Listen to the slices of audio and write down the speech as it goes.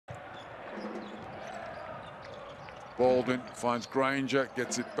Baldwin finds Granger,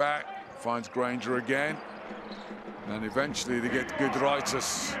 gets it back, finds Granger again. And eventually they get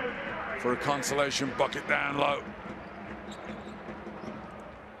Gudraitis for a consolation bucket down low.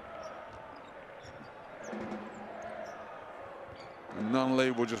 And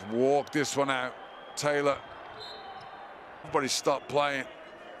Nunnally will just walk this one out. Taylor, everybody stopped playing.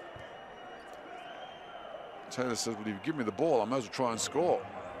 Taylor says, well, if you give me the ball, I might as well try and score,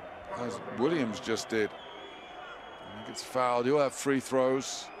 as Williams just did. And he gets fouled. He'll have free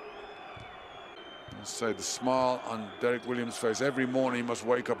throws. I'll say the smile on Derek Williams' face. Every morning he must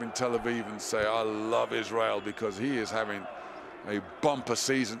wake up in Tel Aviv and say, I love Israel, because he is having a bumper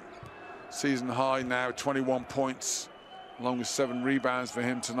season. Season high now, 21 points, along with 7 rebounds for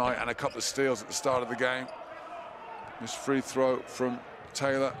him tonight and a couple of steals at the start of the game. This free throw from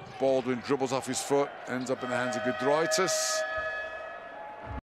Taylor. Baldwin dribbles off his foot, ends up in the hands of Gudraitis.